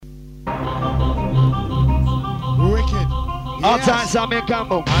All time, Sammy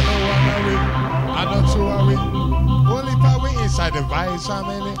Campbell. I know one of it. I know two of it. Only power inside the vibes,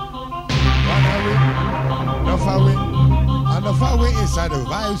 family. One of it. No far away. I know far away inside the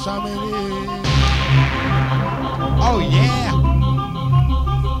vibes, family. Oh, yeah.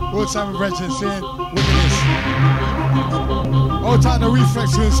 Old time Brethren saying, look at this. Old time the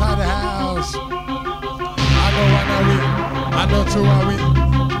reflex inside the house. I know one of it. I know two of it.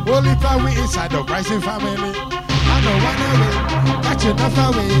 Only power inside the rising family. I know one of it. Got you enough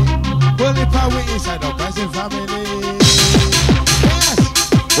away. Only power inside the rising family. Yes.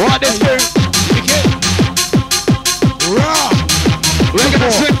 What is it? Raw. We're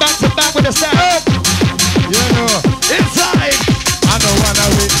gonna swing back to back with the sound. You know. Inside. I know one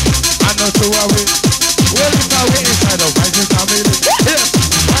of it. I know two of it. Only power inside the rising family.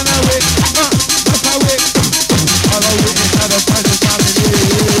 One of it. Enough away. All of it inside the rising family.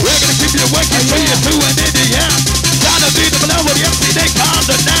 We're gonna keep you working till you're through and in the end. Trying to be the below with the MC, they calm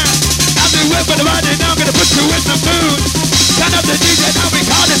the down. I've been whipping the right now, I'm gonna put you in the mood. Turn up the DJ, now we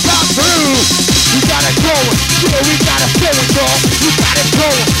call it top through. We got it going, yeah, we got it going, y'all. We got it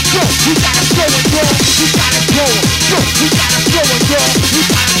going, yo, we got it going, y'all. We got it going, yo, we got it going, y'all. We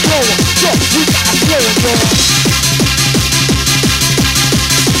got it going, yo, we got it going, y'all.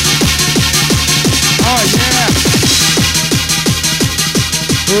 Oh yeah.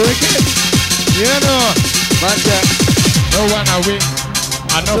 Wicked. You know. But no one I win.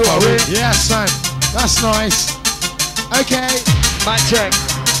 I know for win. Yeah, son. That's nice. Okay. mic check.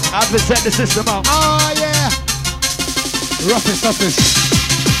 I've been set the system up. Oh yeah. Roughest toughest.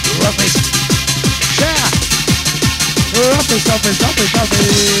 Roughest. Yeah. Roughest toughest.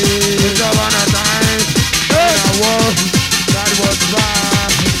 It's all on a time. In a war. That was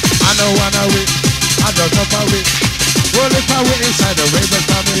right. I know one I win. I don't know for win. Well, if I win inside the Raven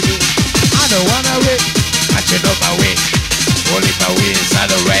family. I know one I win. I should know my way. Only my way inside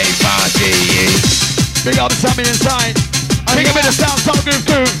the rave party. Big up Sammy inside. Big up in the sound, so good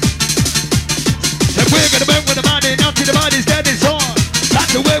food. Then we're gonna burn with the body, now to the body's dead, it's on.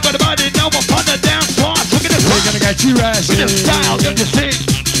 That's the way with the body, now I'm on the dance floor. Look at this. We're gonna get you rashy. With the style, don't you see?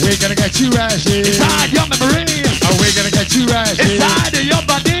 We're gonna get you rashy. Inside your memory. Oh, we're gonna get you rashy. Inside of your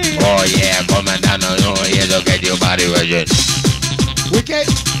body. Oh yeah, coming down on you, here to get your body ready. Wicked.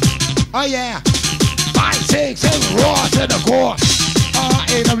 Oh yeah. 5, 6, 7, raw to the core.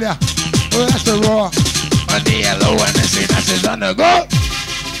 R-A-W. Oh, that's the raw. On the yellow and the C, that's it on the go.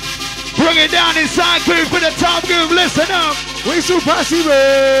 Bring it down inside groove for the top groove, listen up. We super possible.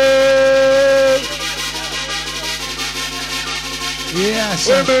 Yes.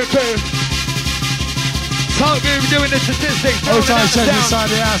 We're moving. Top groove doing the statistics. Old time check inside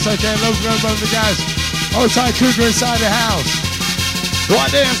the house. Okay, love the guys. Old time cougar inside the house.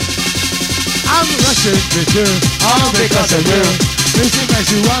 What is? I'm rushing with you, all because of you. This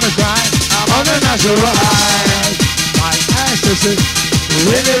makes you wanna cry. I'm on a natural high. My ecstasy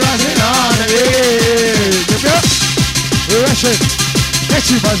really rushing on it. Rushing, get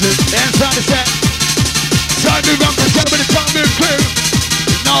you buzzing. Inside the set. Side move up the top of the top move crew.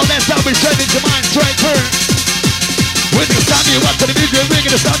 No, that's how we straight into mine straight through. We're gonna stop you up to the music, we're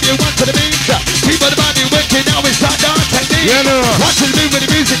gonna stop you up to the beat. People the body working, now we start our technique. Yeah, no. Watch the move with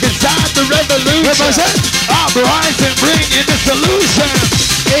the music inside the revolution. I'm rising, bringing the solution.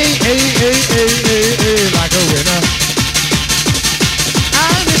 Hey, like a winner.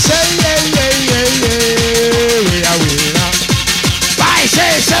 I'm the say, we are winner. I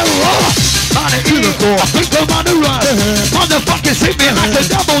say so raw. On the E, I think I'm on the run. Motherfuckers hit me like a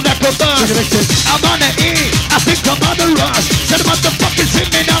double-decker bus. I'm on the E, I think I'm on the rush. Said the motherfuckers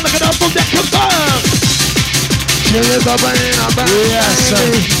hit me now like a double-decker bus. Kill it, Baba, in a band. Yes,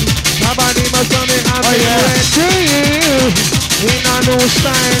 Baba, ni masoni, I'm ready. We not no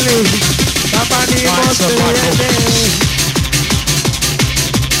style. Baba, ni masoni.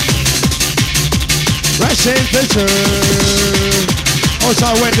 Russian picture. Also,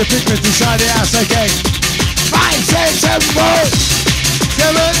 I went to fitness inside the house, okay. 5, 6, 7, 4.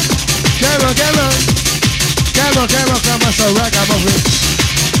 Come on. So rag, I'm over it.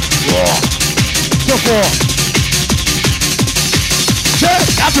 So 4.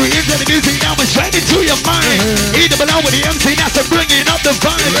 After we into the music, now we're straight into your mind. Either below with the MC, that's a bringing up the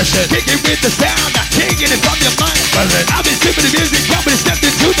vibe. Kicking with the sound, not taking it from your mind. I've been sipping the music, I've been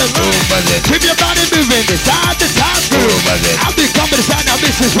stepping to the line. Keep your body moving inside the top groove. I've been coming to sound, now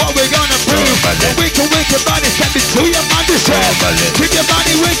this is what we're gonna prove. That we can wake your body, step into your mind distress. Keep your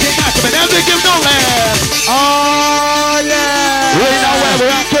body waking, not to never give no less. Oh yeah! We know where we're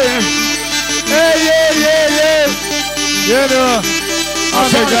at here. Yeah. You know.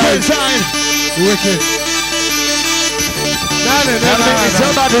 Okay, guys. Wicked.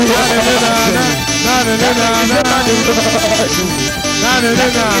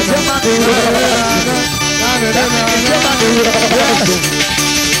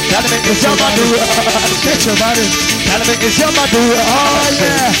 Get your body. Tell me it's your body. Oh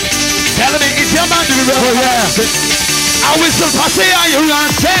yeah. Tell me it's your body. Oh yeah. I whistle pussy, are you not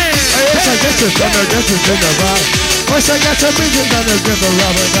saying? Yes, I get to the vibe. Once I get to vision, then I get the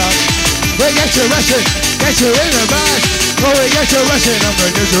rubber dog. We get you rushing, get you in the bag. Oh, we get you rushing, I'm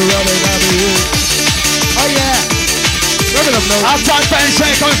gonna get you rubber dog. Oh yeah. Rubber dog, no. Outside band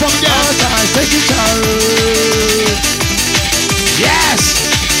shake coming from again. Outside, take it out. Yes.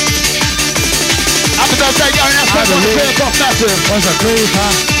 Happy birthday, Gary. That's what I'm going to massive. What's a creeper?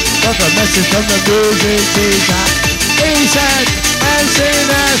 What's a message from the music teacher? He said, and seen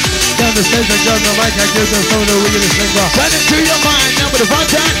us. Down the stage and gun the mic, I give them some of the wickedest finger. Send it to your mind, now with the one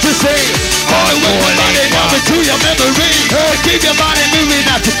time to say. Boy, with your body, now into your memory. Keep your body moving,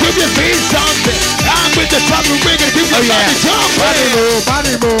 now to keep your feet something. I'm with the top of wiggle, keep your body jumping.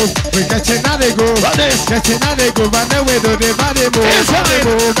 Body move, we getting out of groove. Getting out of groove, and then we do the body move.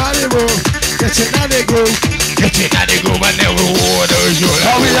 Body move, getting out of groove. Getting out of groove and then we water you.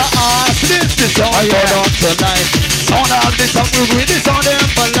 How we are this song going on tonight. Sound of this song, we read this on them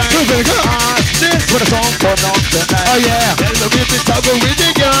for life. This for the song going on tonight. Oh yeah. Tell the people talk with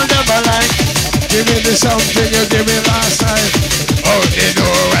the girl never like. Give me the something you give me last time. Oh, they know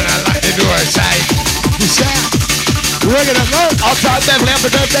when I like the door side. You said, we're gonna go. Outside Beverly,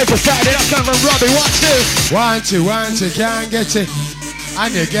 happy birthday for Saturday. That's coming from Robbie. Watch this. Want it, can't get it. And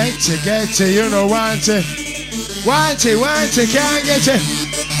you get it, you know want it. Want it, can't get it.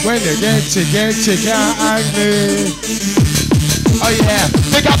 When you get it, can't angry. Oh yeah.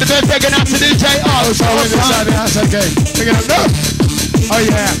 Pick up the birthday going out to DJ Oh, so when it's on the house, okay. Pick it up, no. Oh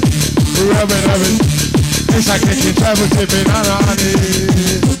yeah. Rub it. It's like taking travel tipping on honey.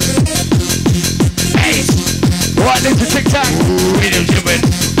 Hey, what is the tic-tac? Rhythm jibbing.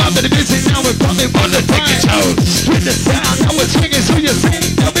 Under the music, now we're coming on the ticket show. With the sound, now we're swinging, so you sing.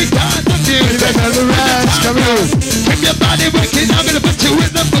 Now we got the music. The rest, come on. Keep your body working, I'm gonna put you in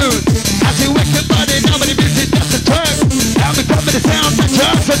the mood. As you work your body, now with the music, that's the turn. Now we come with the sound, that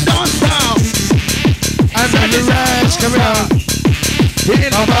drives a non-sound. And then the rest, come on.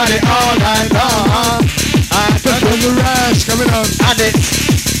 Hit my body all night long. And then the rest, coming on. And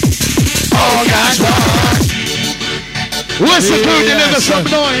it's all night long. What's the food? Deliver some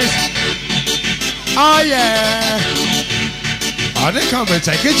noise. Oh yeah. Oh, they come and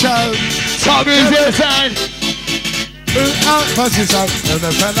take a show. Top music inside. Out buzzes up. Never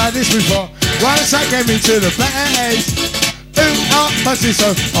felt like this before. Once I came into the place. Out buzzes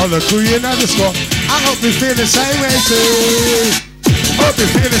up. All the crew you know the score. I hope you feel the same way too. Hope you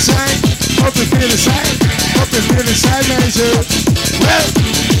feel the same. Hope you feel the same. Hope you feel the same way too. Well,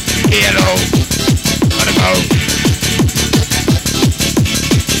 Hello. Wanna go?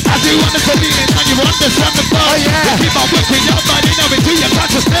 As you understand me and you understand the flow. Oh yeah. You keep on working your body now into your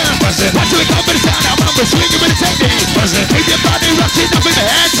consciousness. Watch you come with the sound, I'm gonna swing you with the technique. Keep your body rocking up in the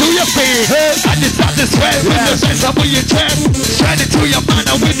head to your feet. And you start to sweat with the sense up with your chest. Straight into your mind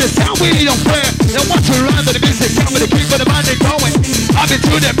and with the sound we don't fear. Then watch you run to the music, come with the keep the mind going. I've been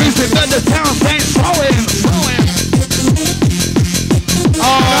to the music, but the sound ain't slowing.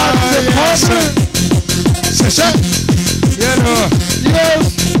 oh yes. Session. You know.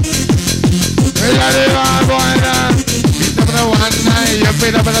 Yes. Beat up the one night, you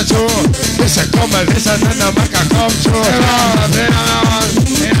beat up the two. This a come, this a none make a come true. Oh yeah.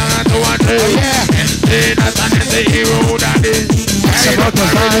 It's about the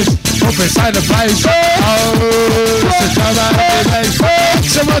vibes, up inside the place. Oh, it's a job out of the place.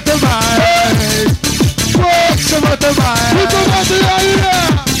 It's about the vibes. It's about the vibes.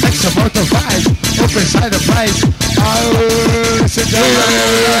 It's about the vibes, up inside the place. Oh, it's a job out of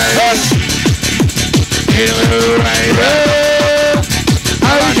the place.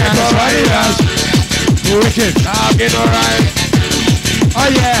 Wicked. Oh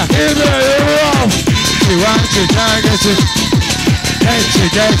yeah. You want to can't get it. Get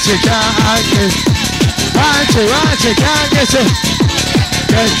it, can't get it. Want to can't get it.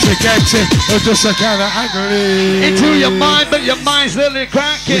 Get it. Oh, just a kind of angry. Into your mind, but your mind's literally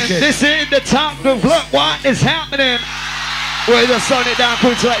cracking. Wicked. This is the top of look what is happening. We're just slowing it down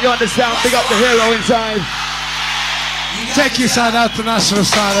quick so that you understand. Pick up the hero inside. Take your side out to national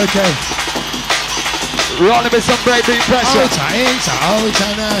style, okay? Rolling with some great beat pressure. International.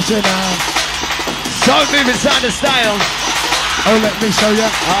 So move inside the style. Oh, let me show you.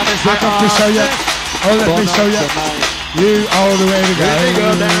 I got to show you. Oh, let me show you. You all the way to go.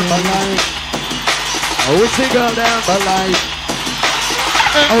 We sing all down the line.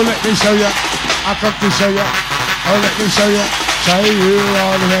 Oh, let me show ya. I come to show ya. Oh, let me show ya. Show you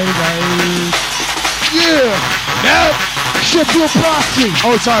all the way today. Yeah. Now, Sheffield Party.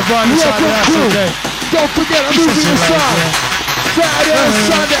 Oh, sorry, Brian. Sorry, that's okay. Don't forget, I'm moving the song. Saturday and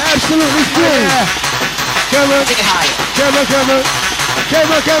Sunday, absolutely free. Camera. Take it higher. Camera.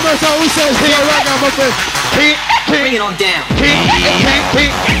 So we say, here right now, my friend. Bring it on down.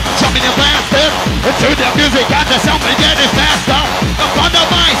 Jumping your blaster to the music and the sound and get it faster. Upon the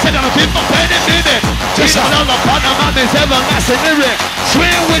mind, set on the people, 10 minutes. Just another upon the mind is everlasting lyric.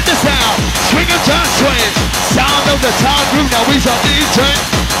 Swing with the sound, swing and turn, swing. Sound of the town groove, now we shall DJ.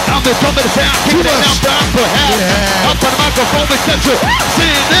 I'm the drum of the sound, keep it down, down for half. Up on the microphone, we set you.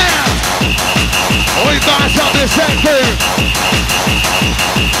 See that. We bounce on the center.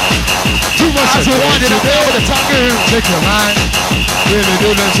 Too much as we wind it up there with the tongue. Take your mind. Really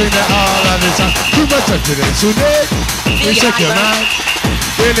do the thing that all of the time. Too much of today. Today, we take your mind.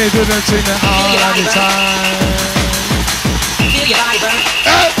 Really do the thing that all of the time. Feel your body burn.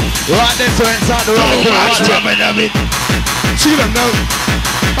 Right this way inside the rock. See them now.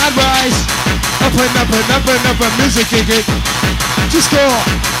 Bad boys. Up and music kick it. Just go.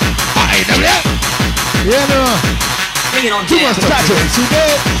 I know that. Yeah, no. Bring it on Too down. much of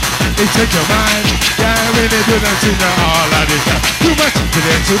today. It take your mind. Can't really do the thing that all of the time. Too much of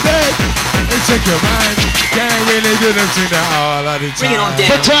today. It take your mind. Can't really do the thing that all of the time. Bring it on down.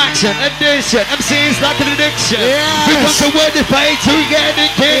 Subtraction, addition, MC's like an addiction. Yes. Becomes a word to pay to get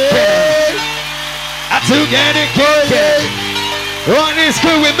it kicking. To get it kicking. On this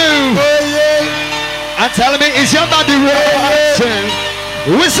crew we move. And tell me, is your body racing?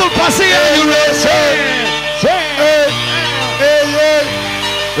 Whistle posse, are you racing?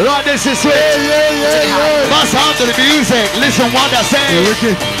 Right, this is sweet. Bust out to the music. Listen what I say.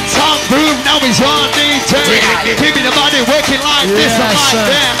 Some groove, now he's on DJ. Keeping the body working like this and like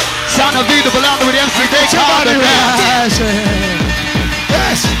that. Sound of beautiful out with MC. They call it that.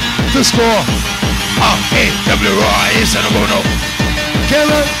 Yes, the score. A-W-I is an abono.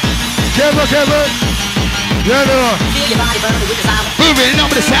 Kevin. Yeah, no. Feel your body burn with the sound. Moving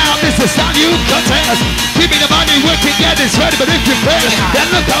over the sound, this is sound you contest. Keeping the body working, yeah, it's ready, but if you play, then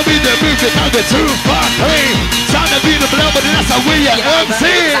look how we the move it, now the 2 for 3. Sound of beautiful, but that's how we are MC.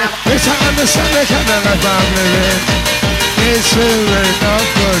 It's I understand the kind of life I'm living. It's really not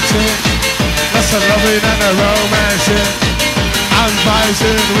good thing. That's a loving and a romancing. I'm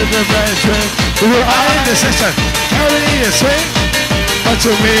vibing with the brethren. We're all in the session, carrying a swing. But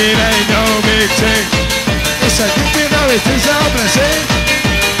to me, it ain't no big thing. It's a you know it is a blessing.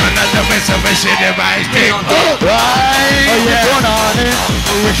 Another preservation device. Bring it on down. Right, Oh, yeah. put on it.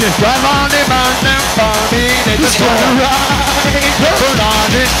 We can drive on the mountain for me. They just want to ride. Put on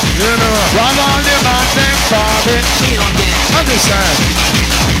it. You know, Drive on the mountain for me. Bring it on down. understand.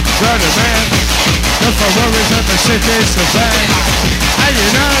 Brother man, no for worries of the shit is the plan. And you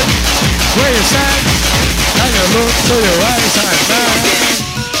know where you stand. And you look to your right side man.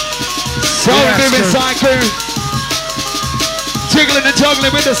 So moving cycle. Jiggling and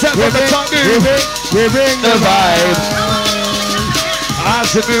juggling with the set from the tongue. We bring the vibe.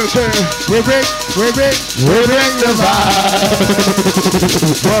 As a mover. We bring the vibe.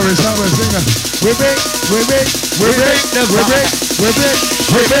 Boris always singer. We bring the vibe.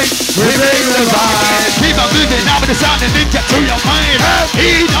 Keep on moving now with the sound and then get to your mind.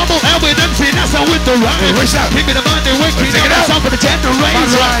 E double L with MC, that's how with the rhyme. Keeping the mind and working on the sound for the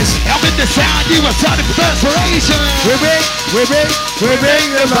generation. Help with the sound, you are starting for inspiration. We bring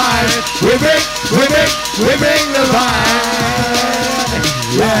the vibe. We bring the vibe.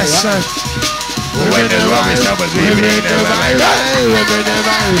 Yes, sir. When the drum is up, we bring the vibe. We bring the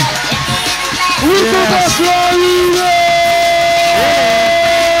vibe. We bring the glory.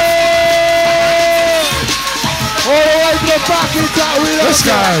 All the way to the back in that we let's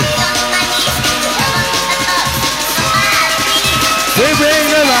go. We bring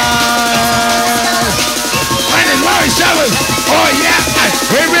the vibe. When the drum is up, oh yeah.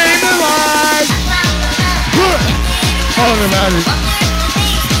 We bring the vibe. Good. All the magic.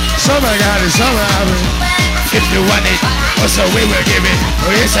 Summer got it, summer having. If you want it, also we will give it.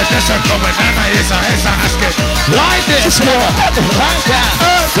 Oh, yes, that's a common, yes, ask it. Like this, like that.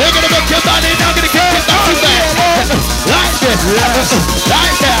 We're gonna make your body, now gonna kick it back to back. Like this,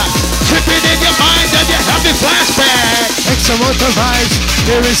 like that. Tripping in your mind and you have the flashback. X amount of vibes,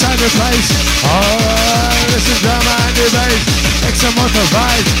 here inside the place. Oh, this is drama and debate. X amount of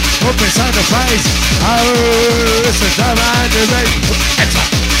vibes, up inside the place. Oh, this is drama and debate.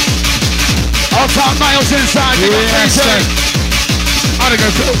 All top males inside, you got Yes, crazy. sir. I'll go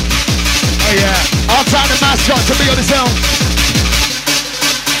through. Oh yeah. All outside the mascot to be on his own.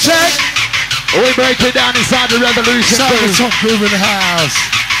 Check. We break it down inside the revolution. Sound the top groove in the house.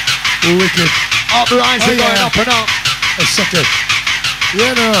 Wicked. Up the lines are going yeah. up and up. A second.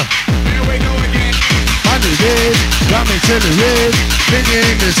 Yeah, no. Here we go again. Money did, got me to the red.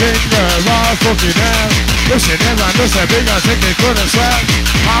 Thinking the singer, raw fucking down. Listen, everyone looks a big, I think they couldn't swap.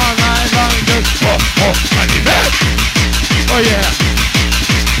 All night long, just money man. Oh yeah.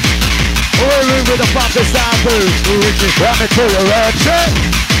 We're in with the proper sound booth. Wicked. Run it to your right check.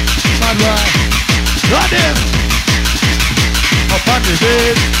 Mad right. Run him. Up on the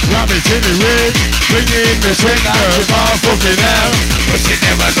bed, got me to the red. Bringing the singer, raw fucking down. But she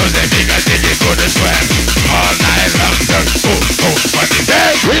never knows that because they couldn't swim. All night long, just money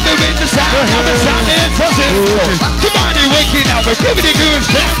man. We're moving the sound, coming sound and buzzing. Come on, you're waking up, we're giving you good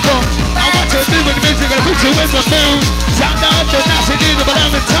tempo. I want to do with the music, gonna put you in the mood. Sound out the nasty news, but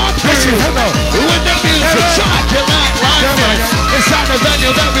I'm in top three. With the music, shock you like lightning. Inside the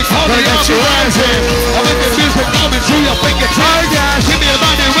venue that we call the uprising. And with the music coming through your fingertips. Give me a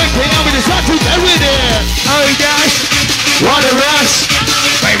money waking up, we decide to get with it. Oh gosh. What a rush.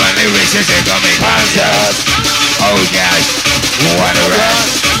 Favorite lyrics is they coming concerts. Oh gosh, what a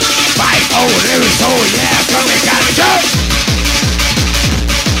rush. Fight, oh lyrics, oh yeah, coming concerts.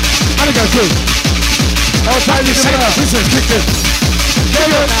 How to go through? All time you say that. This is kicking.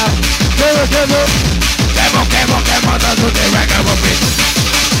 Give it now. Give it. Come on, that's what they reckon of it.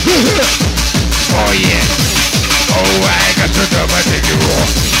 Oh yeah. Oh, I got to do my thing, you raw.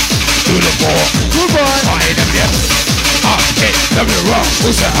 To the ball. Good boy. Fight them, yeah. Okay, let me rock.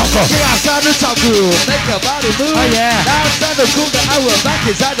 Who's the alcohol? Get outside the top room, make your body move. Oh yeah. Now inside the cool, the hour back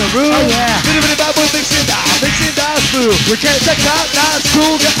inside the room. Oh yeah. Little bit of bubble mixing down smooth. We can't check out, now it's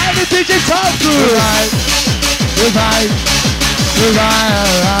cool, get any DJ top through. Revive.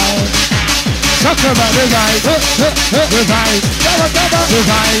 Talk about revive. Revive. Come on.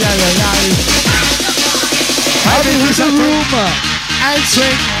 Revive. How do you the room? And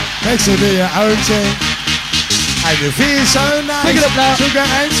swing. Makes it be your own thing. And you feel so nice. Pick it up now. Sugar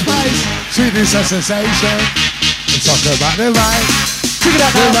and spice. Sweetness and sensation. And talk about revive. Pick it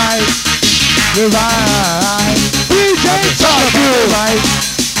up now. Revive. DJ top through. Revive.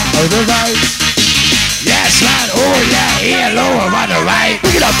 Oh, revive. Yes, man. Oh yeah, here lower on the right.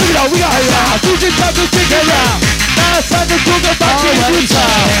 Pick it up, we got it now. DJ top through, pick it up. Now it's time to cool the back in the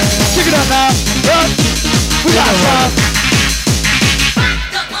town. Pick it up now. We got it.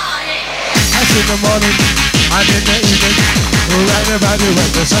 As in the morning, and in the evening, right about you when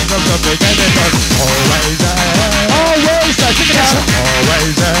the sun comes up again, it's always there. Always there, check it out.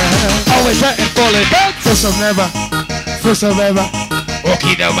 Always there. Always there and falling back. First of never.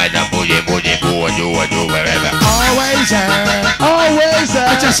 Okay, no matter boogie, wherever. Always there. Always there.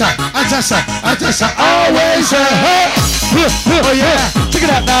 I just always there. Oh yeah. Check it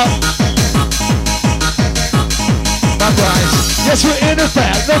out now. Bad guys. Yes, we're in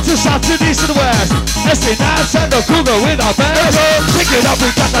effect. North to south to east to the west. SC9 and the Cougar with our best. Pick it up,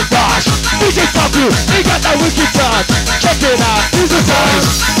 we got the dash. DJ Taku, we got that wicked touch. Check it out, here's the time.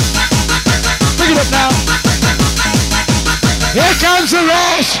 Pick it up now. Here comes the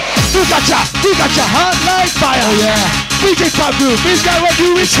rush. You got your heart like fire. Oh yeah. DJ Taku, this guy what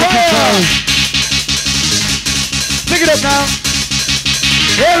you require. Pick it up now.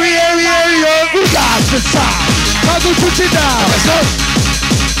 Area, we got the sound. Taku, put it down. Let's go.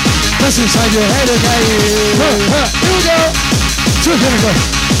 That's inside your head again. Here we go. Here we go.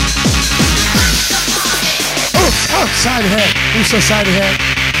 Oh, side of head. Oops, side of head.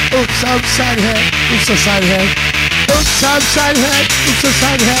 Oops, side of head. Oops, side of head. Oops, side of head. Oops,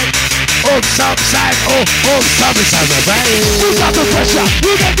 side of head. Oops, side. Side of body. We got the pressure.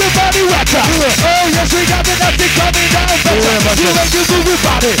 You got your body wetter. Oh yes, we got the nothing coming down better. You make you move your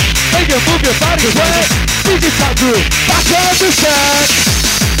body. Make you move your body sweat. DJ Taku, back on the set.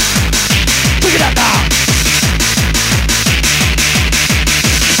 Pick it up now.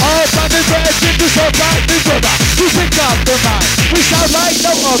 All time is red, into so bright, big brother. You pick up the mic. We sound like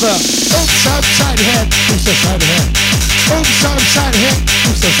no other. Oops, side of head. Oops, side of head. Oops, side of head.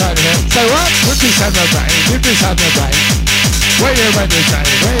 Oops, side of head. Say what? Put this on the brain. Put this on the brain. Where you run the side?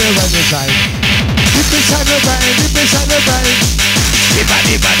 Where you run the side? Put this on the brain. Put this on the brain. Diba,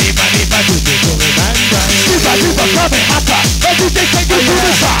 do the man brain. Diba, coming hotter. Everything take you to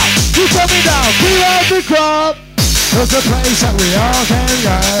the top. You coming down, clear out the crowd. There's a place that we all can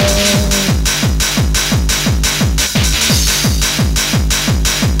go.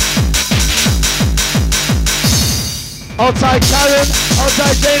 Outside Karen,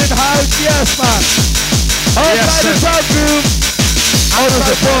 outside Jaden House, yes man. Outside the sound room,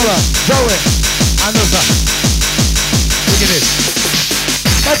 outside Paula, Zoe. Another. Look at this.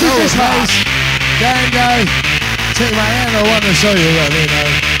 That DJ's house. Dango. Take my hand, I want to show you what we know.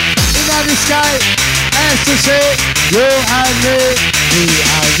 In the sky, ecstasy, you and me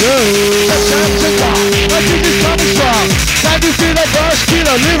and you. Where did this coming from? Can you feel that rush?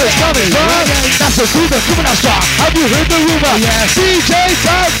 Kilo lyrics coming from? That's a Cougar, coming out strong. Have you heard the rumor? Yes. DJ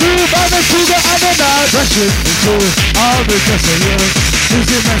Top Group and the Cougar and the Nut. Rushing into all the just a you.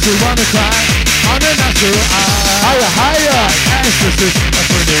 Music makes you wanna cry on the natural eye. Higher, higher. Ecstasy, that's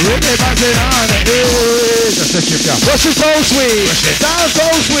when they really buzzing on the ears. That's the shit, yeah. Rush is so sweet. Sounds so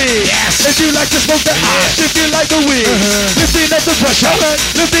sweet. Yes. If you like to smoke the ash, if you like the weed, lifting at the pressure,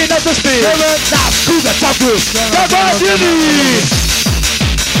 lifting at the speed. That's Cougar Top Group. That's all you need.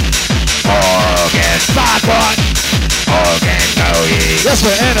 Organ, Backward. organ, go ye. Yes,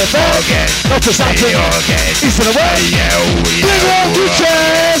 we're in it, man. Organ, North to south to organ. east to the west. Bring on your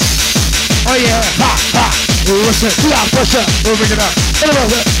chest. Oh yeah. Ha, ha. What's it? Push it. We'll bring it up. In the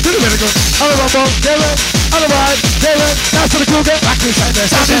road. To the medical. On the rumble. Get it. On the ride. Get it. Down to the Cougar. Back inside there.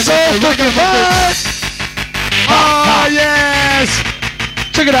 Sounds so fucking fun. Oh yes.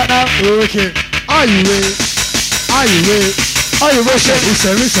 Check it out now. Wicked. Are you ready? Are you ready? Are you rushing? You say,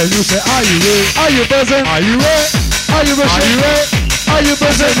 are you ready? Are you buzzing? Are you ready? Are you rushing? Are you ready? Are you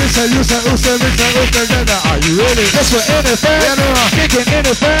buzzing? You say, are you ready? Yes, we're in it, fam. Yeah, no. Kicking in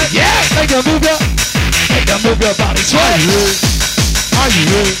it, fam. Yeah. Make you move your body. Are Sweat. you ready? Are you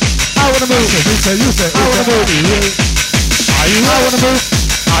ready? I wanna move. You say, I wanna move. are you ready? Are you I ready? wanna move.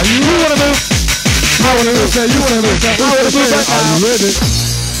 Are you You ready? wanna move. I wanna move. You wanna move. I wanna move right Are you now. ready?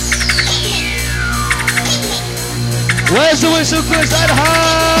 Where's the whistle, Chris? At the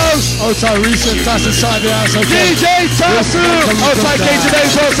house. Outside recent, that's inside the house. Okay. DJ Tassu. Outside Cajun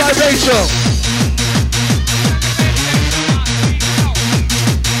Days, outside Rachel.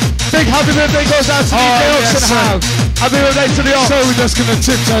 Big happy birthday goes out to DJ Oaks in the sir. house. Happy birthday to the Oaks. So we're just gonna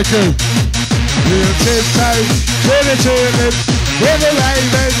tiptoe through. We'll tiptoe to the tulips, with the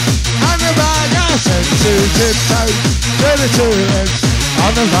raven, on the ride. I said to tiptoe to the tulips,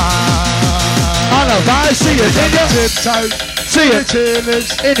 on the ride. On the ride, see it in your tiptoe, see to the it tulips,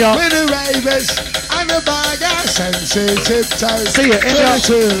 in your with the ravens, on the ride. I said to tiptoe see it in to your the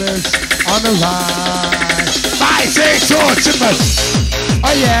tulips, on the ride. 5, 6, 2,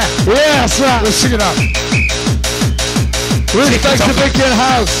 Oh yeah, yes, right. let's sing it up. Respect to Big Kid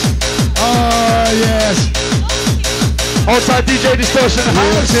House. Oh yes. Outside DJ Distortion in the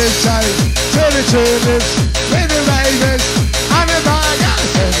We'll house. tiptoe to the tulips, with the ravens, on the ride. I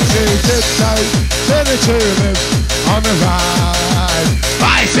said to tiptoe to the tulips, on the ride.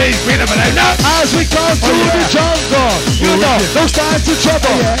 5, 6, freedom, and no. As we come through the jungle, you know, no time to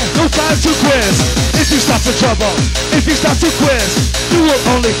trouble, no time to quiz. If you start to trouble, if you start to quiz, you will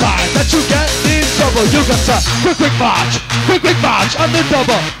only find that you get in trouble. You got to quick march on the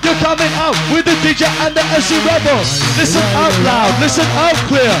double. You're coming out with the DJ and the SC Rebel. Listen out loud, listen out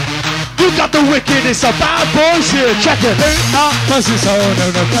clear. You got the wickedest of bad boys here. Check it. Cause it's all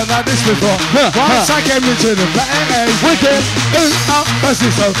never done like this before. Once I came into the place, Wicked. cause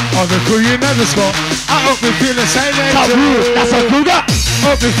it's all on the crew you never score. I hope you feel the same way Top roof, that's a too. Cougar.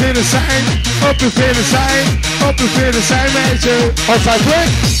 Hope you feel the same, hope you feel the same, hope you feel the same way too. Outside quick.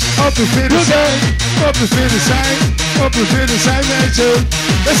 Hope you feel the same, hope you feel the same, hope you feel the same way too.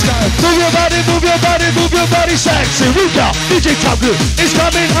 Let's go. Move your body, move your body, move your body sexy. We got DJ Top Group is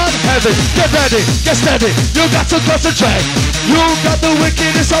coming on heavy. Get ready, get steady. You got to concentrate. You got the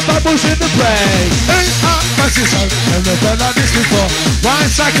wickedest of bubbles in the place. Cause it's all never done like this before.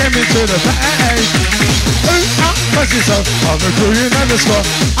 Once I came into the place, cause it's all on the crew you never score.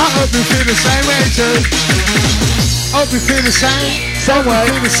 I hope you feel the same way too. Hope you feel the same. Same way.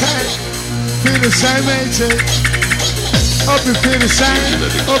 Feel the same way too. Hope you feel the same.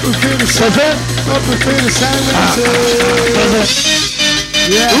 Hope you feel the same. Hope you feel the same way too.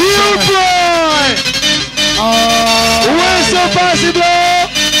 Yeah. You boy! Where's the bossy blow?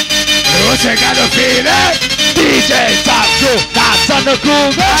 What's you gotta feel it? DJ Top Group, that's on the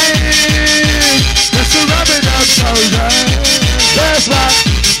Cougar. That's a rabbit up soldier. That's right.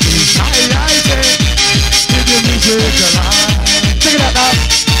 Give the music alive. Check it out now.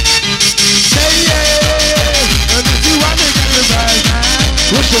 Say yeah. And if you want me, get the right now.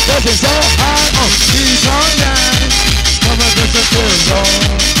 Push your buzzing so high. He's on down. Come on, there's a feel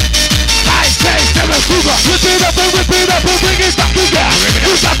on. 5, 6, 7, Cougar. Whip it up and bring it back again.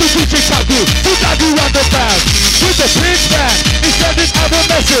 You got the DJ Top Group, you got to understand. With the pitch band, he's sending out a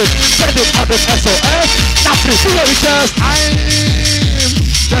message. Sending out an SOS. Now please do what he does. I'm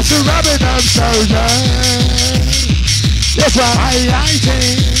just a rabbit up soldier. Yes, right. I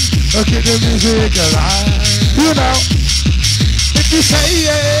think keep the music alive. You know, If you say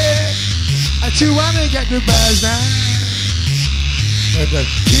yeah, that you wanna get the buzz now, but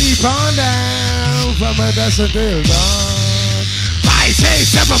just keep on down from a dusk until dawn. 5, 6,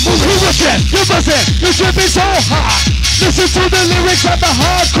 7, move you it. buzzing, you buzzing, you tripping so hard. Listen to the lyrics of the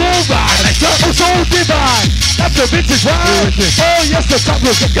hardcore ride. Oh, so divine, that's the vintage ride. Oh yes, the top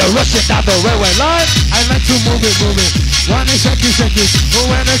will get you rushing down the railway line. I like to move it, move it. Wanna shake it, shake it. Oh,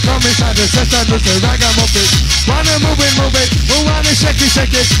 when I come inside the system, look at ragamuffin. Wanna move it, move it. Oh, wanna shake it,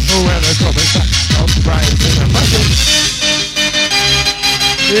 shake it. Oh, when I come inside, I'm right in the bucket.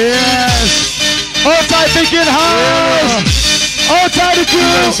 Yes. All tight, big in house. All tight, the crew.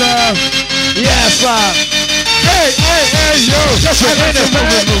 Yes, sir. Yes, sir. Hey, hey, hey, yo. Just I a like to minute, move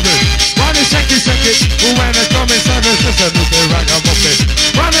man. it, move it. Wanna shake it, shake it. Oh, when I come inside the system, look at ragamuffin.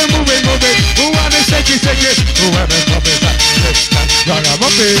 Wanna move it, move it. Oh, wanna shake it, shake it. Oh, when I come inside the system,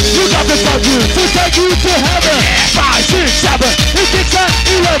 ragamuffin. You got the fuck you to take you to heaven. 5, 6, 7, it kicks at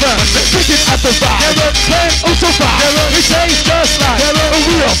 11. Picking at the bar, playing oh so far. It says just like a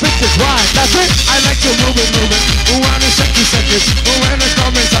real vintage wine. That's it. I like to move it, move it. Oh, wanna shake it, shake it. Oh, when I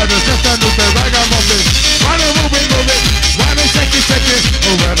come inside the system, look at ragamuffin. Wanna move it, move it. Wanna shake it, shake it.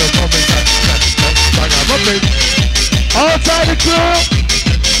 Oh, when I come inside the system, ragamuffin. All tight the crew.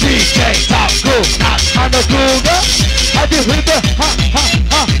 DJ Top Cool, not on the Google. Have you heard the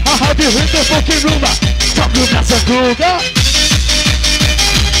have you heard the fucking rumor? Top Cool, that's a Google.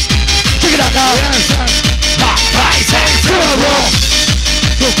 Check it out now. Yes, sir. Hot, high, say, cool,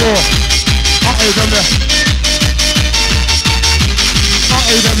 so cool. R.A.W.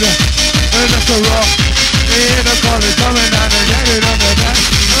 R.A.W. And that's the rock. In the corner, coming down and get it on the back.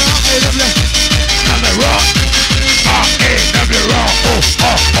 R.A.W. And the rock. R.A.W. rock.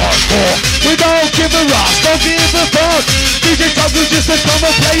 Oh. We don't give a rock, don't give a fuck. DJ Top Cool just to come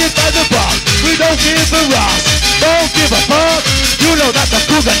and play it by the bar. We don't give a rock, don't give a fuck. You know that the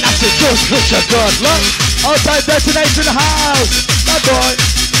Cougar Nazi just wish you good luck. Outside Destination House, that boy.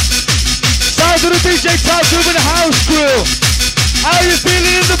 Sounds of the DJ Top Cool in the house crew. How you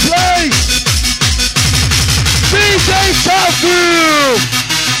feeling in the place? DJ Top Cool,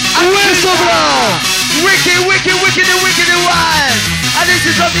 whistle blow. Wicked and wild. And this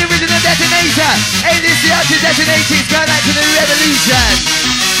is from the original detonator. Hey, this is the actual detonator. It's going out to the revolution.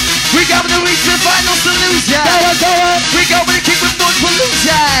 We go with the reach to the final solution. Go on. We go with the kick with noise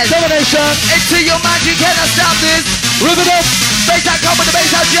pollution. Domination. Into your mind, you cannot stop this. Rip it up. Bass out, come with the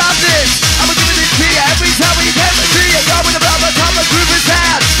bass out, drop this. I'ma give it this to you every time when you come to see you. Go with the blood, on top of groove is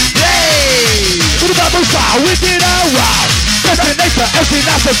out. Hey! To the bubble style, wicked and wild. Destination, MC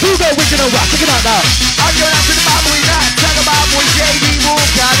Nasa, Google, wicked and wild. Check it out now. I'm going out to the bad boy now. Talk about boy JD Walker.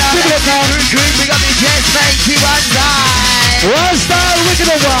 Now Give it up now. Big up the chest, mate. Keep on time. One style, wicked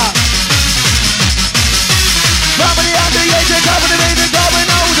and wild. Come with the underage, come with the baby, going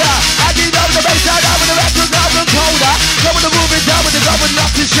older. I keep up the bass out, with the record, going colder. Come with the moving, down with the going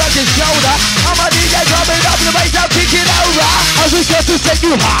up to shrug his shoulder. I'm a DJ, coming up the bass out, kicking over. As we start to take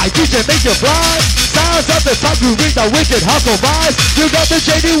you high, DJ make you fly. Sounds of the top, you read the wicked hustle vibes. You got the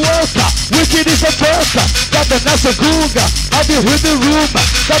JD Walker, wicked is a perker. Got the Nasa Cougar, have you heard the rumor?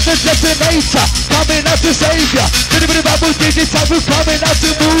 Got the detonator, coming out to save ya. Bitty bitty bubble, DJ Top Cool coming out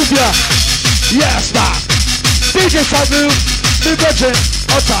to move ya. Yes, stop. DJ Top Cool, new virgin,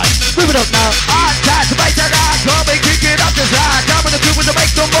 outside, move it up now. Hot touch, the bass out, come and kick it up the side. Come with the crew with the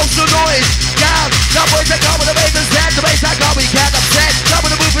make the most of noise. Down, the boys that come with the bass set. The bass out, come, we can't upset. Come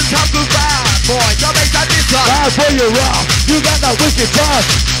with the movement, Top Cool bad boy. The bass out this time. Bad boy, you're rock. You got that wicked touch.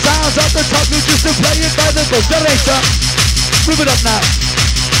 Sounds of the Top Cool just to play it by the generator. Move it up now.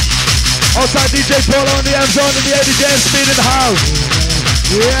 Outside DJ Polo on the M-Zone and the ADJ Speed in the house.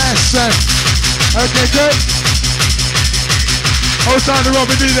 Yes, sir. Okay, good. Outside the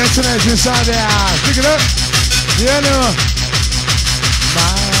Robin D Destination inside the house. Pick it up. Yeah, no.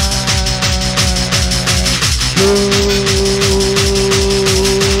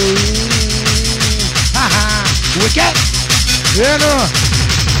 Wicked. Yeah, no.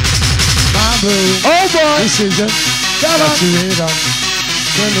 My blue. Oh boy. Decision. Come on. Got you in on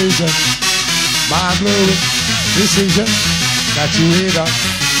collision. My blue. Decision. Got you in on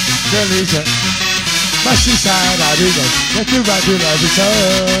collision. Must decide I did it. Get you right to love it so.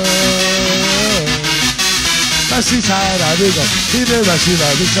 Must decide I did it. He did what she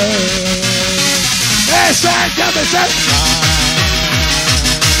loved it so. Yes, I come and say.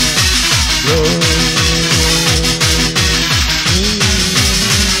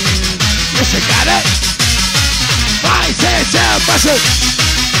 Yes, you got it. 5, 6, 7, bust it.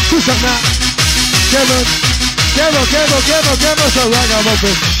 Do something now. Give it, so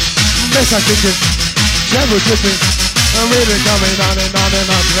ragamuffin. Mess I kicking, treble dripping. I'm really coming on and on and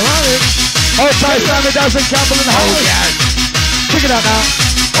on. Come on in. All time Sammy Dawson, Campbell and Howard. Oh yeah. Check it out now.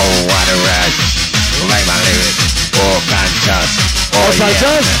 Oh what a rush. Write my lyrics. Oh conscious. Oh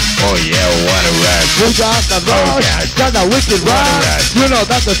conscious? yeah. Oh yeah, what a rush. We got the rush, got that wicked rush. You know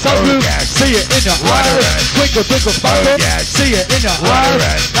that the sun roof. See it in your eyes. Twinkle, twinkle, sparkle. See it in your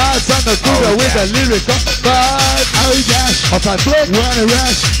eyes. That's on the Google with the lyrical vibe. Oh gosh. All time flip. What a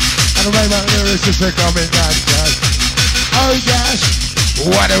rush. And the way my lyrics is coming down, guys. Oh gosh.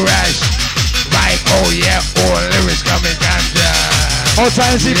 What a rush. Right, oh yeah, all lyrics coming down. All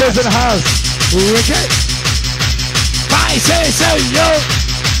time see this in the house. Okay. I say so, yo.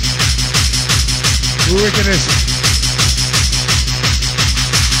 Wickedness.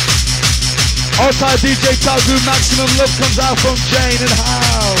 All-time DJ Tazu, maximum love comes out from Jane in the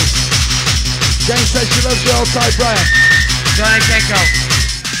house. Jane says she loves you, all-time Brian. Johnny Kenko.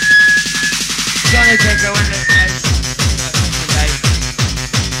 Johnny Kenko in the place.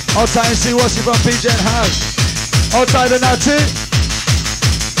 All-time see what's it from PJ in the house. All-time the Nazi.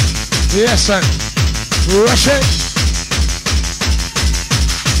 Yes, son. Rush it.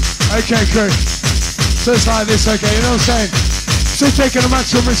 Okay, crew. So it's like this, okay, you know what I'm saying? So taking a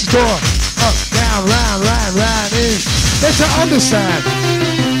match from Mr. Door. Up, down, round, in. Let's understand.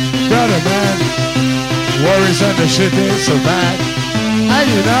 Brother, man. Worries and the shit is so bad. And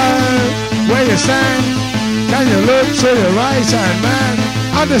you know where you stand. Can you look to your right hand, man?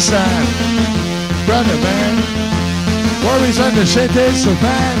 Understand. Brother, man. Worries and the shit is so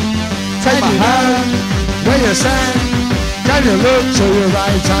bad. Take my hand. Where you stand. Can you look to your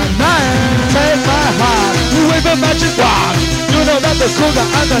right hand man? Take my heart, you wave a magic wand. You know that the cougar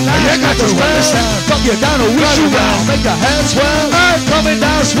and the night you got to understand. Fuck you down or wish you well. Make your hands swell. Coming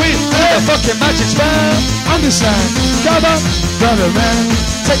down sweet with a fucking magic spell. Understand, come on, brother man.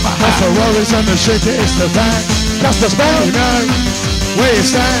 Take my heart. For worries and the shit is the band. Cast the spell, you know where you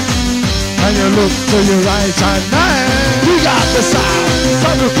stand. And you look to your right hand man. You got the sound,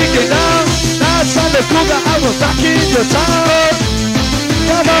 time to kick it down. That's on the cougar, I will back in your town.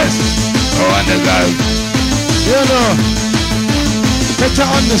 Come on. Oh, on the go. You know, better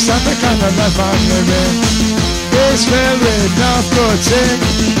understand the kind of life I'm living. It's filled with enough good thing.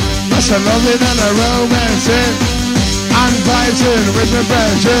 That's a loving and a romancing. And vibes in with the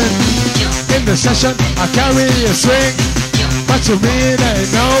brethren. In the session, I carry a swing. But to me, it ain't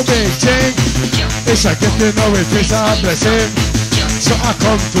no big thing. It's a gift, you know, it's a blessing. So I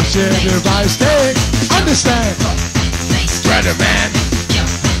come to share the vibes, they understand. Brother man.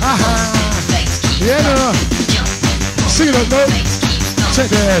 You know. Sing it up, no. Check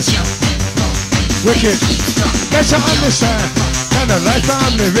this. Wicked. Better understand. Kind of life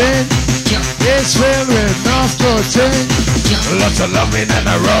I'm living. It's filled with enough good thing. Lots of loving and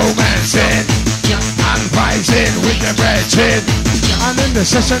a romancing. And vibes in with the brethren. And in the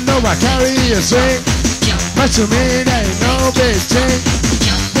session, no, I carry a swing. But to me, there ain't no big thing.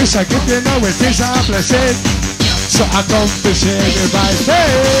 It's a gift, you know, it is a blessing. So I come to share the vibes.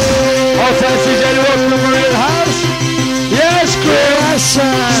 Hey! All time CJ, welcome to the real house. Yes, Chris.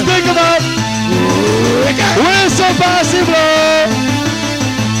 Stick it up. Where's the possible?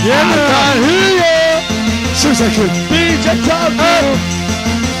 Yeah, I can't hear you. Seems like it. DJ Top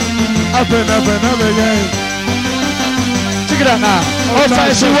up and up and up again. Check it out now. All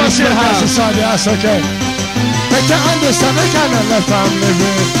time she wants your house. Inside the house, okay. Make to understand the kind of life I'm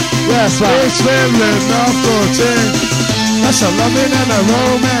living. Yes, right. It's filled with enough good thing. That's a loving and a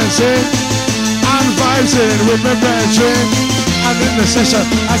romancing. I'm vibes in with my brethren. And in the session,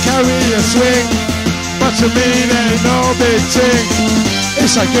 I carry a swing. But to me, there ain't no big thing.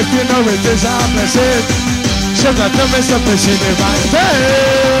 It's a gift, you know, it is a blessing. Should not the mess up the shit in my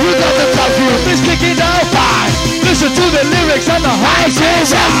day. We got the top group, it's kicking down fine. Listen to the lyrics and the high says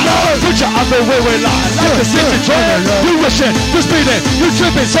yes, put your other way line. Like a city train. You rushing, you speeding, you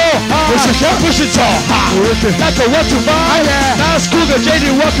tripping so hard. Pushing so hard. Like a 1-2-5. Now it's Cougar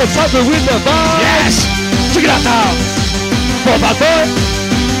JD Walker talking with the vibe. Yes. Check it out now. For my boy.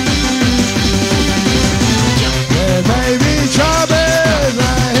 There may be troubles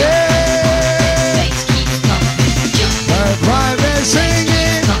ahead, but while they're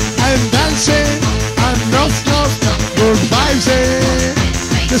singing and dancing and not good vibes in,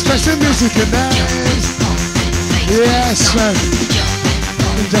 this special music and dance. Yes, man.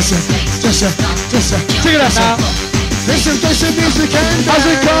 Just check it out now. This is special music and dance. As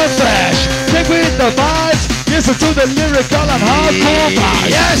we come fresh, kick with the vibes. Listen to the lyrical and hardcore vibes.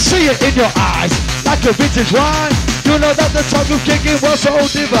 Yes, see it in your eyes, like a vintage wine. You know that the time of kicking was so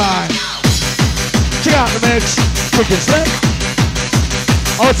divine. Check out the mix, kicking slick.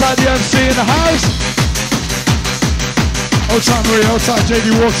 Outside the MC in the house. Outside Marie, outside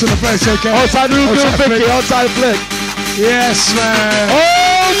JD walks in the place, okay? Outside Ruby and Vicky, outside Flick. Yes, man.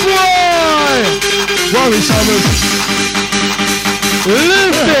 Oh boy! Rory Summers.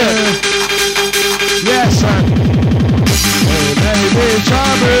 Lift it! Yes, man. Hey, baby,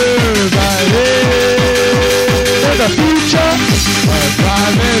 charmers, right here. For the future. We're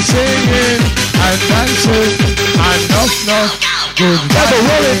driving, singing, and dancing, and knock. Never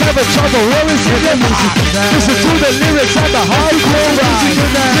worry, never trouble, worry, sing your music. Listen to the lyrics and the hardcore rhyme.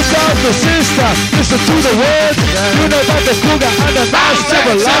 Look out the sister, listen to the words. You know about the cougar and the nice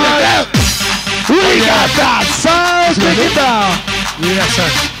civil line. We got that sound, take it down. Yes, sir.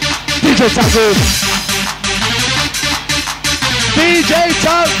 DJ Taku. DJ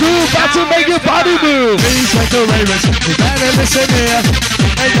Taku, about to make your body move. Please let the ravens, you better listen here.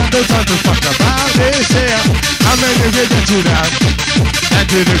 Ain't got no time to fuck about this here. I'm ready to get you down and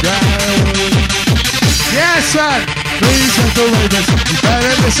to the ground. Yes, sir. Please let the ravens, you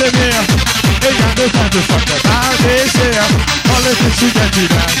better listen here. Ain't got no time to fuck about this here. Politics to get you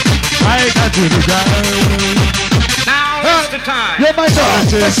down. I ain't got to the ground. Now is the time. Yeah, my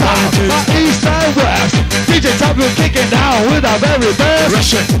north, my south, my east and west. DJ Taku kicking down with our very best.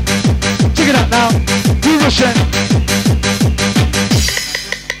 Russian. Check it out now. You Russian.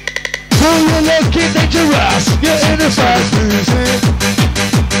 So you're looking dangerous. You're in the first music.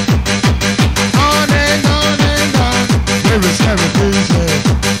 On and on and on. There is never music.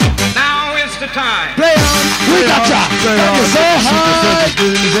 Now is the time. Play on. We got ya. You're so high.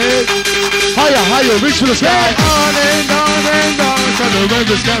 Higher, reach for the sky. On and on and on. So the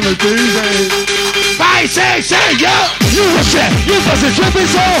rivers never music. 5, 6, 7, yo! You rushing, you buzzing, tripping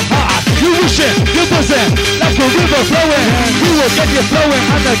so hard. You rushing, you buzzing, like a river flowing. You will get you flowing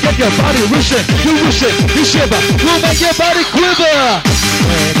and then get your body rushing. You rushing, you shiver, you'll make your body quiver.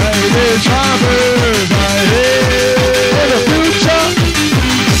 Hey, baby, troubles right here. For the future,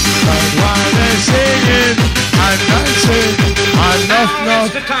 And while they're singing and dancing and Now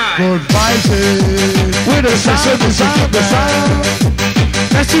is the time. good fighting. with the sound, the sound.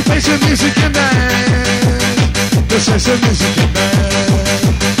 Let's you face the music and dance. Let's face the music and dance.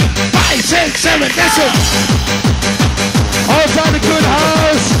 5, 6, 7, that's it. Outside the good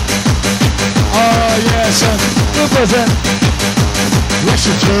house. Oh, yes, sir. Good buzzing.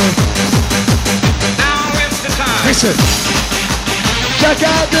 Listen to him. Now is the time. Listen. Check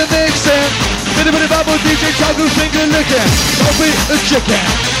out the mixing. Bitty bubble DJ Taku finger licking. Don't be a chicken.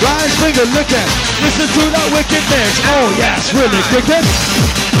 Ryan's finger licking. Listen to that wicked mix. Oh yes, really kicking.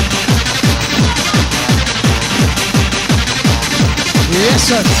 Yes,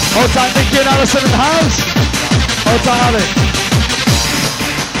 sir. Outside Nicky and Allison in the house. Outside Ali.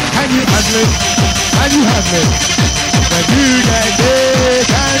 Can you handle it? Can you handle it? When you get there,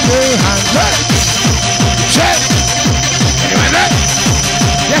 can you handle it? Check. Can you handle it?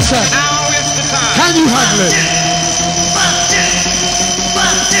 Yes, sir. Now is the time. Can you handle it?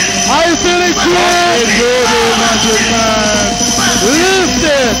 Are you feeling good? Good, magic man. Lift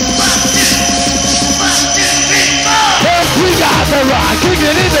it. We got the rock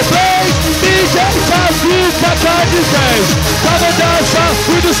kicking in the place. DJ Taku, Kakashi face. Come and dance up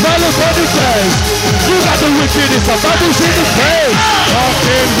with the smile upon his face. You got the wickedness of bubbles in the face.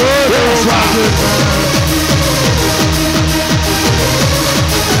 Talking good, magic man.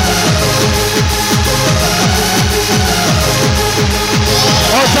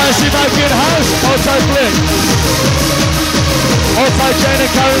 Outside see Mike in the house. Outside Flick. Outside Jane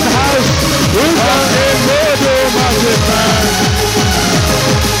and Karen in the house. Talking good, magic man.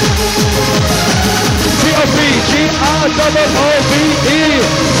 T-O-P, G-R-O-O-B-E.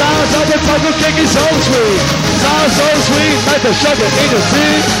 Sounds of the Taku King is so sweet. Sounds so sweet, like the sugar in the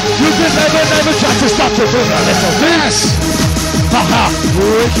sea. You can never try to stop the boom. Listen, Yes. ha-ha.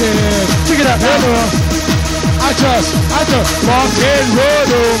 Wicked. Check it out, man. I just walking road,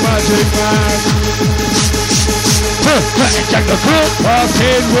 oh magic man. Check the crew.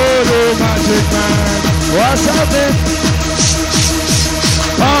 Walking road, oh magic man. What's happening?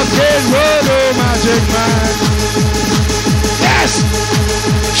 Walking road, oh magic man. Yes.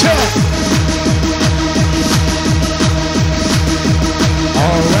 Sure.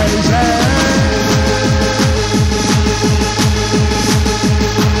 Always there.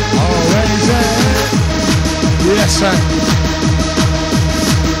 Always there. Yes, sir.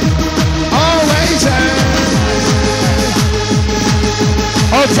 Always there.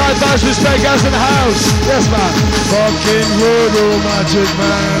 Outside Bash Respect guys in the house. Yes, man. Fucking wood, oh magic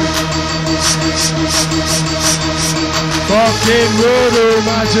man. Fucking wood, oh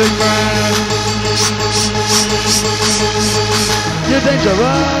magic man. You're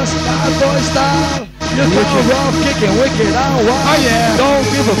dangerous, bad boy style. You're wicked, rough, kicking wicked out wild. Oh yeah. Don't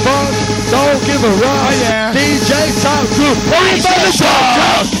give a fuck, don't give a rush. Oh yeah. DJ Top Group, everybody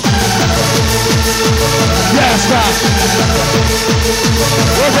talk. Yes, stop.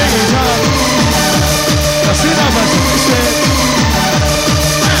 We're hanging time. Now see how much you said.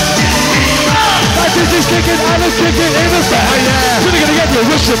 My DJ's kicking, I'm kicking in the back. Oh yeah. Really gonna get your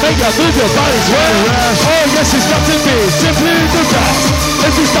wish to make you move your body sweat. Oh yes, it's not to be simply the best.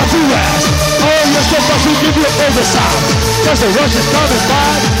 If you start to rest, oh yes, the boss will give you all the sound. Cause the rush is coming by.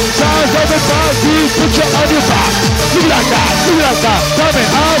 Sounds of the time, you put your on your back. Look like that, coming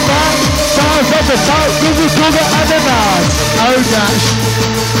out back. Sounds of the time, give you booger and the knives. Oh gosh.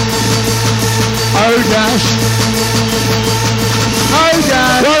 Oh gosh. Oh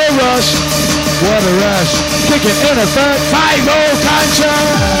gosh. What a rush. What a rush. Kicking in a third. 5-0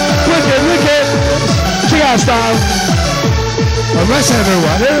 contract. Wicked, wicked. Check out style. A rush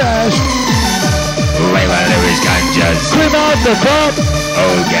everyone. A rush. Wait, what there is ganjas. Scream out the club.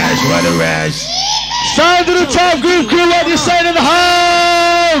 Oh gosh, what a rush. Sound to the Top Group crew. What you saying in the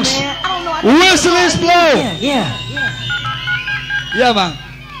house? Whistle is blow. Yeah, man.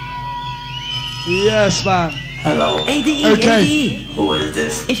 Yes, man. Hello. ADE, Okay. ADE. Who is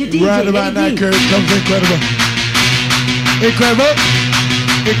this? It's your DJ, Right about now, ADE. Kurt, comes incredible. Incredible.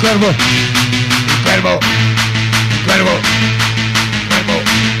 Incredible. Incredible. Incredible. Incredible.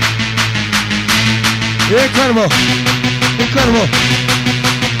 Incredible. Incredible.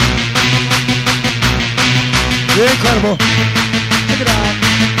 Incredible. Check it out.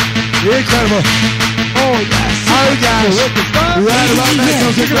 Incredible. Oh, yes. Oh, yes. Right about now,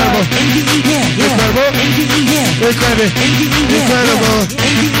 comes incredible. Incredible. Incredible. Incredible.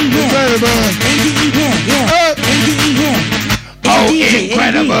 Incredible. Oh,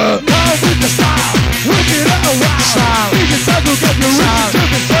 incredible. Come with the style. Wicked out wild. Style. We can cycle, get your rhythm to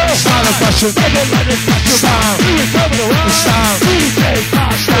the soul. Style of fashion. Never let it touch your style. Do it over the world. Style. DJ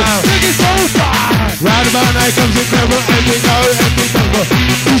style. Dig it so far. Right about now comes incredible. And we know and we know.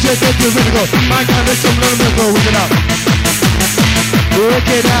 DJ take the rhythm. My God, there's some little bit of wicked out.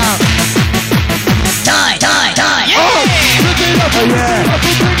 Wicked out. Die. Oh! Wicked up. Oh, yeah.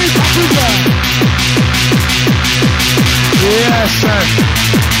 Bring it back to that. Yes, sir.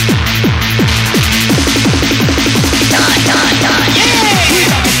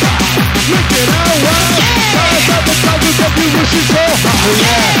 Wicked out wild. Times up the time to get you wishing so high.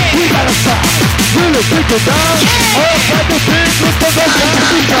 Yeah. We gotta stop. Really pick it down. All type of things with the best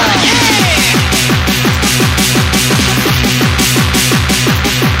dancing down.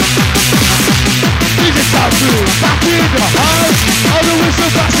 DJ Top Group, back in the house. All the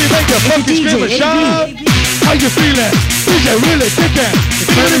whistle boxing make your funky scream and shout. How you feeling? DJ really kicking.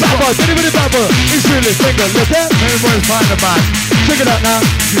 Anybody bubble? He's really finger licking. Everybody find the mic. Check it out now.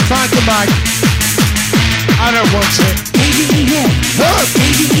 You find the mic. I don't want it. What?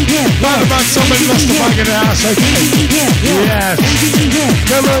 Find the mic. Somebody lost the mic in the house. Okay. Yes.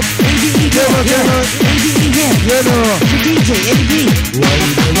 Come on. Come on. Come on. You know.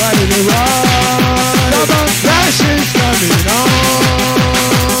 Right. Come on. Fashion's coming on.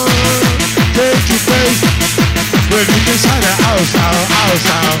 Take your place. When you decide the house. Houses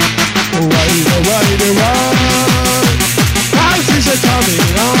are coming on.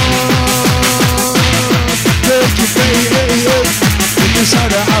 Take your place.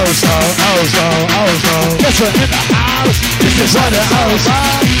 Inside the house. Yes, we're in the house. This is inside the house.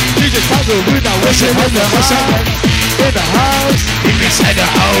 DJ Taco, we're not wishing in the house. In the house. Inside the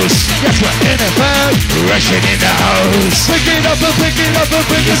house. Yes, we're in the bed. Rushing in the house. Pick it up and bring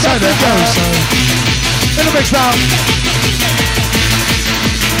it inside the house. In the mix now.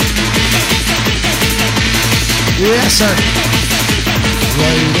 Yes, sir.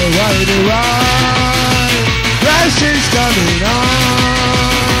 Right. Russians coming on.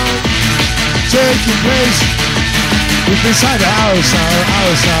 Taking place. We're inside the house.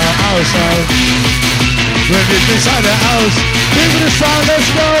 When it's inside the house, give it a sound, let's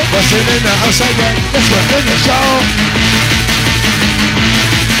go. Bustin' in the house again. Yes, we're in the show.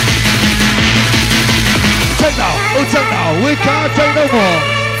 Take now, we can't take no more.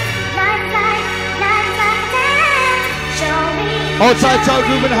 All time Top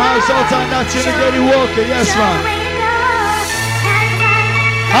Group in the house, all time Natchin and Getty Walker, yes man.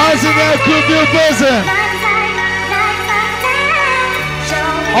 How's in there, group you buzzing?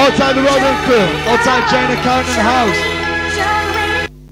 All time the Robin crew, all time Jane and Karen in the house.